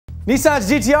Nissan's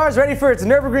GTR is ready for its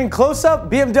Nürburgring close-up,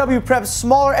 BMW preps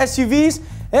smaller SUVs,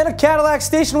 and a Cadillac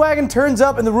station wagon turns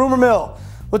up in the rumor mill.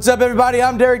 What's up, everybody?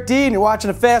 I'm Derek D, and you're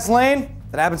watching A Fast Lane.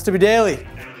 That happens to be daily.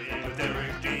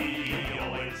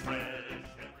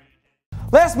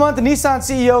 Last month, the Nissan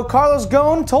CEO Carlos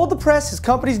Ghosn told the press his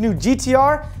company's new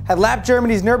GTR had lapped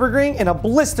Germany's Nürburgring in a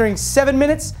blistering 7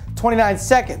 minutes, 29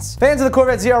 seconds. Fans of the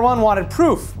Corvette ZR1 wanted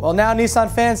proof. Well, now Nissan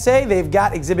fans say they've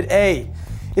got Exhibit A.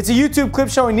 It's a YouTube clip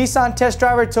showing Nissan test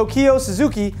driver Tokyo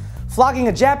Suzuki flogging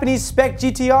a Japanese spec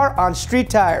GTR on street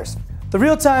tires. The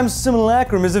real-time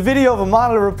simulacrum is a video of a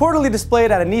monitor reportedly displayed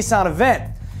at a Nissan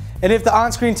event. And if the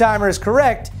on-screen timer is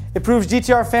correct, it proves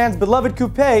GTR fans' beloved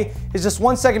coupe is just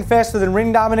 1 second faster than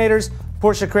Ring Dominator's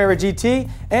Porsche Carrera GT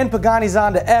and Pagani's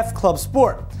Zonda F Club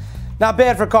Sport. Not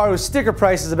bad for a car whose sticker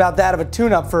price is about that of a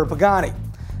tune-up for a Pagani.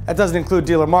 That doesn't include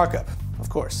dealer markup, of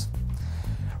course.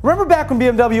 Remember back when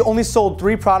BMW only sold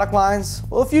 3 product lines?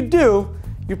 Well, if you do,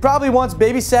 you probably once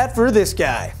babysat for this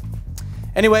guy.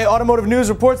 Anyway, Automotive News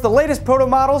reports the latest proto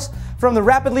models from the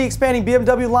rapidly expanding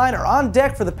BMW line are on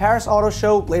deck for the Paris Auto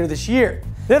Show later this year.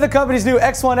 They're the company's new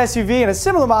X1 SUV and a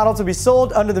similar model to be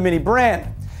sold under the Mini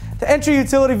brand. The entry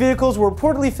utility vehicles will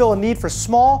reportedly fill a need for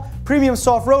small, premium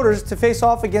soft rotors to face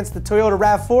off against the Toyota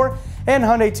RAV4 and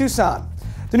Hyundai Tucson.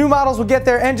 The new models will get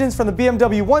their engines from the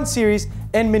BMW 1 Series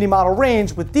and Mini model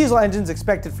range, with diesel engines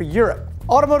expected for Europe.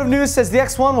 Automotive News says the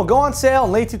X1 will go on sale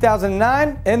in late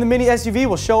 2009 and the Mini SUV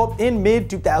will show up in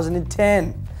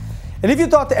mid-2010. And if you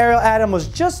thought the Ariel Atom was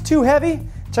just too heavy,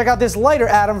 check out this lighter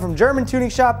Atom from German tuning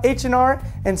shop H&R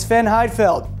and Sven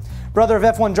Heidfeld, brother of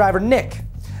F1 driver Nick.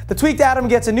 The tweaked Atom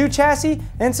gets a new chassis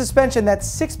and suspension that's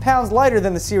 6 pounds lighter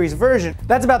than the series version.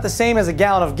 That's about the same as a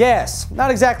gallon of gas. Not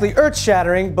exactly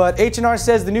earth-shattering, but H&R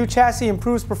says the new chassis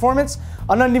improves performance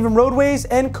on uneven roadways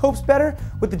and copes better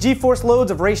with the G-force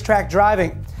loads of racetrack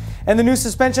driving. And the new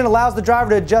suspension allows the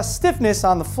driver to adjust stiffness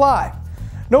on the fly.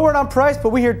 No word on price, but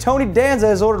we hear Tony Danza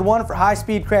has ordered one for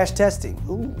high-speed crash testing.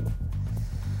 Ooh.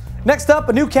 Next up,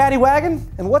 a new Caddy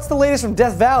wagon, and what's the latest from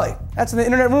Death Valley? That's in the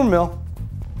internet rumor mill.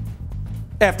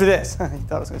 After this. I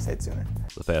thought I was going to say it sooner.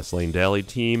 The Fast Lane Daily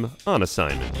team on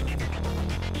assignment.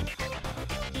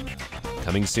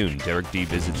 Coming soon, Derek D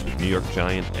visits with New York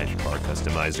Giant and car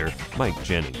customizer Mike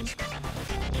Jennings.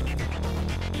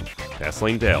 Fast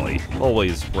Lane Daily,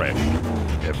 always fresh,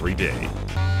 every day.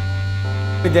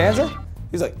 Hey, Danza?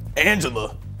 He's like,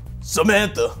 Angela,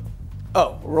 Samantha.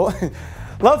 Oh, rolling.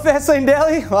 Love Fast Lane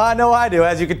Daily? Well, I know I do,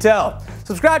 as you can tell.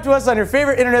 Subscribe to us on your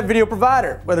favorite internet video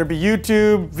provider, whether it be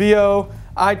YouTube, VO,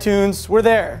 iTunes, we're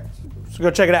there. So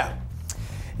go check it out.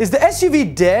 Is the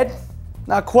SUV dead?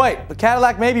 Not quite, but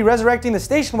Cadillac may be resurrecting the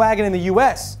station wagon in the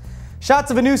US. Shots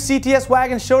of a new CTS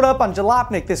wagon showed up on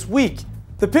Jalopnik this week.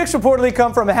 The pics reportedly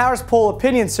come from a Harris Poll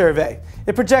opinion survey.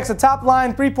 It projects a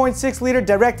top-line 3.6-liter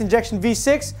direct injection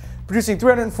V6 producing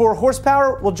 304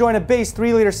 horsepower will join a base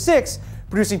 3-liter 6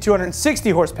 producing 260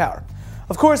 horsepower.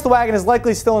 Of course, the wagon is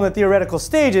likely still in the theoretical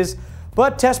stages,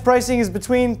 but test pricing is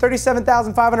between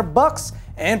 $37,500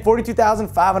 and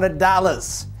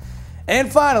 $42,500. And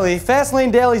finally, Fast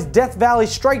Lane Daily's Death Valley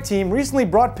Strike Team recently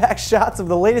brought back shots of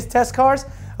the latest test cars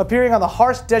appearing on the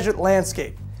harsh desert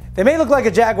landscape. They may look like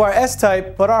a Jaguar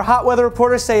S-Type, but our hot weather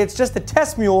reporters say it's just a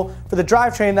test mule for the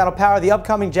drivetrain that'll power the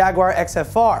upcoming Jaguar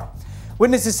XFR.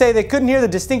 Witnesses say they couldn't hear the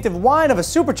distinctive whine of a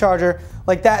supercharger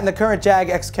like that in the current Jag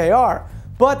XKR,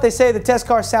 but they say the test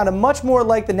car sounded much more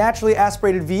like the naturally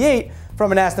aspirated V8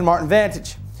 from an Aston Martin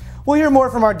Vantage. We'll hear more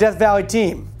from our Death Valley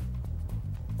team.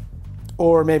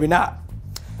 Or maybe not.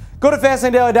 Go to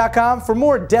FastLaneDaily.com for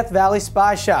more Death Valley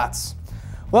spy shots.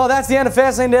 Well, that's the end of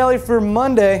Fast Lane Daily for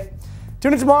Monday.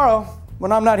 Tune in tomorrow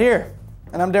when I'm not here.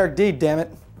 And I'm Derek D, damn it.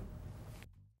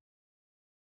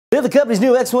 We have the company's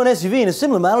new X1 SUV and a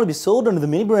similar model to be sold under the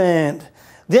Mini brand.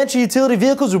 The entry utility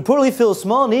vehicles reportedly fill a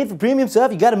small need for premium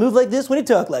stuff. You gotta move like this when you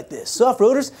talk like this. Soft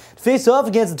rotors to face off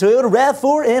against the Toyota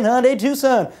RAV4 and Hyundai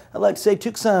Tucson. I like to say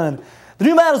Tucson. The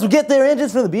new models will get their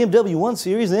engines from the BMW 1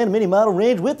 Series and a Mini model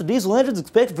range with the diesel engines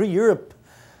expected for Europe.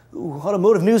 Ooh,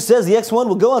 Automotive News says the X1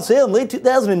 will go on sale in late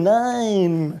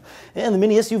 2009. And the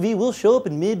Mini SUV will show up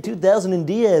in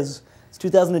mid-2010. It's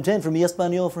 2010 for mi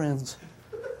Espanol friends.